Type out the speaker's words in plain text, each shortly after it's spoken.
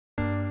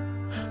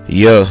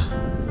Yeah.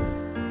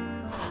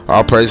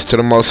 All praise to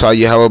the Most High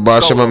Yahweh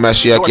Bashem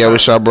Mashiach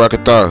Yahushua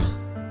Barakatah.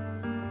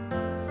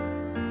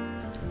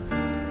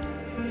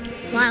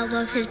 Wow,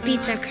 love his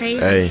beats are crazy.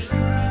 Hey.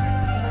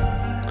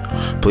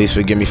 Please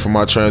forgive me for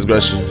my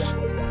transgressions.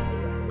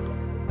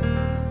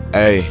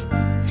 Hey.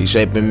 He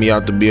shaping me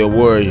out to be a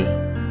warrior,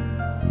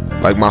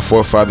 like my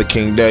forefather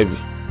King David.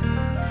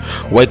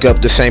 Wake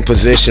up the same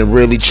position,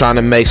 really trying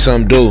to make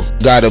some do.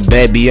 Got a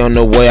baby on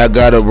the way, I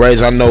got a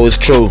raise, I know it's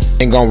true.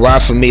 Ain't gon'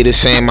 ride for me the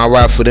same, I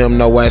ride for them,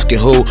 no asking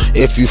who.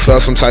 If you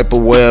felt some type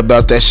of way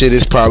about that shit,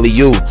 it's probably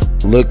you.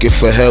 Looking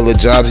for hella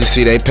jobs, you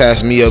see they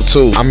pass me up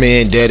too. I'm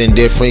in debt in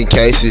different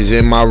cases,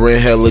 in my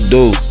rent hella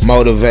due.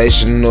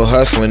 Motivational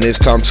hustling, it's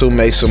time to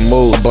make some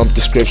moves. I bump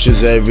the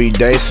scriptures every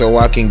day so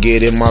I can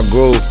get in my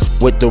groove.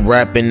 With the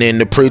rapping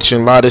and the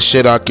preaching, lot of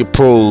shit I could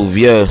prove,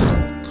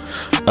 yeah.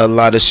 A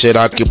lot of shit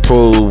I could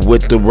prove.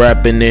 With the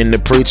rapping and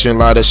the preaching, a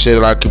lot of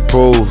shit I could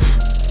prove.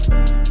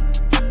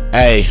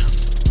 Hey,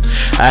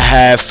 I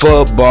had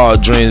football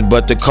dreams,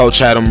 but the coach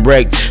had them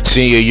wrecked.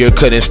 Senior year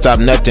couldn't stop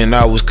nothing,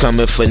 I was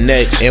coming for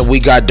next. And we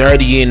got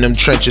dirty in them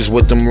trenches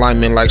with them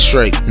linemen like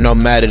Shrek. No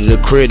matter the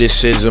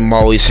criticism,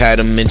 always had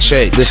them in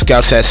check. The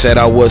scouts had said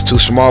I was too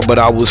small, but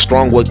I was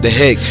strong, what the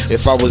heck.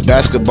 If I was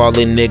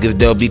basketballing niggas,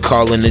 they'll be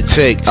calling it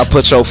tech. I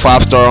put your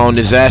 5-star on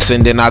his ass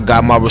and then I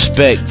got my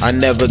respect. I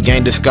never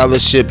gained a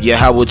scholarship, yeah,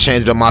 how it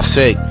changed on my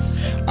sect.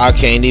 I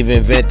can't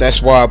even vent,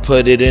 that's why I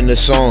put it in the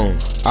song.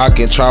 I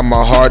can try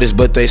my hardest,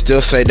 but they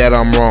still say that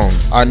I'm wrong.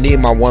 I need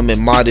my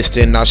woman modest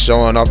and not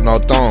showing off no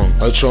thong.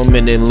 A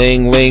Truman and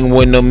Ling Ling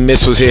when the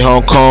missiles hit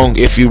Hong Kong.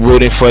 If you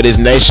rooting for this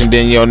nation,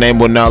 then your name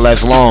will not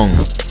last long.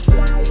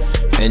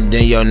 And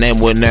then your name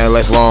will not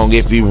last long.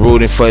 If you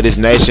rooting for this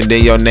nation,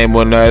 then your name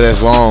will not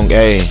last long.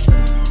 Hey,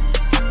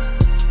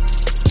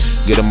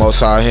 get the Most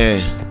High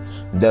hand.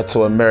 Death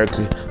to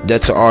America,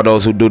 death to all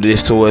those who do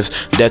this to us,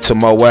 death to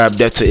Moab,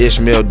 death to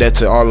Ishmael, death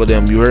to all of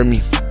them, you hear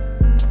me?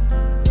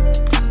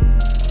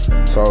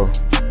 So,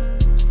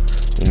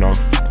 you know,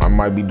 I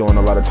might be doing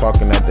a lot of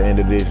talking at the end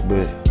of this,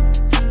 but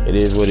it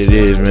is what it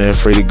is, man.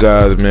 Free the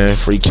guys, man.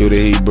 Free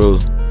Lanoedahebrew.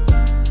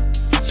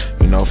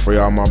 You know, free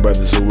all my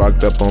brothers who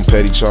locked up on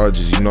petty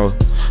charges, you know,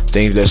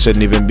 things that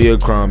shouldn't even be a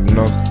crime, you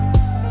know.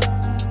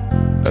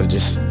 That's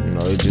just, you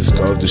know, it just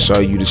goes to show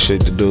you the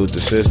shit to do with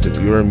the system,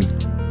 you hear me?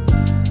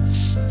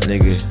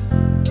 Nigga,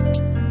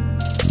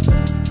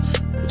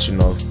 but you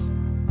know,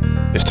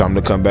 it's time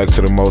to come back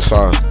to the Most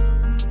High.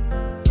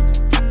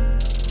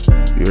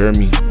 You hear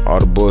me? All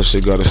the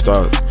bullshit gotta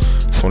stop.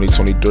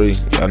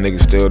 2023, y'all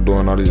niggas still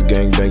doing all this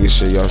gangbanging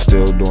shit. Y'all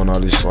still doing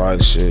all this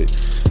slide shit.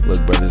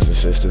 Look, brothers and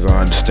sisters,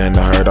 I understand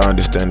the hurt, I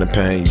understand the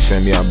pain. You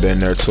feel me? I've been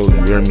there too.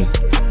 You hear me?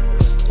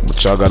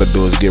 What y'all gotta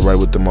do is get right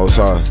with the Most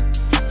High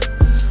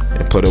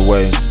and put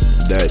away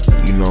that,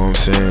 you know what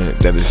I'm saying,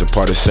 that is a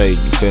part of Satan.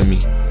 You feel me?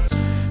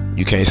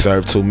 You can't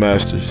serve two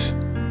masters.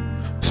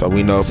 So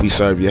we know if we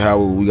serve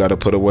Yahweh, we gotta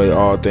put away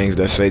all things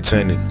that's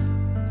satanic.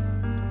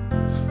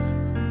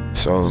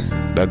 So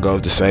that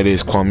goes to say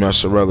this: Kwame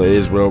Yasharella,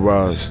 Israel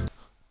rise.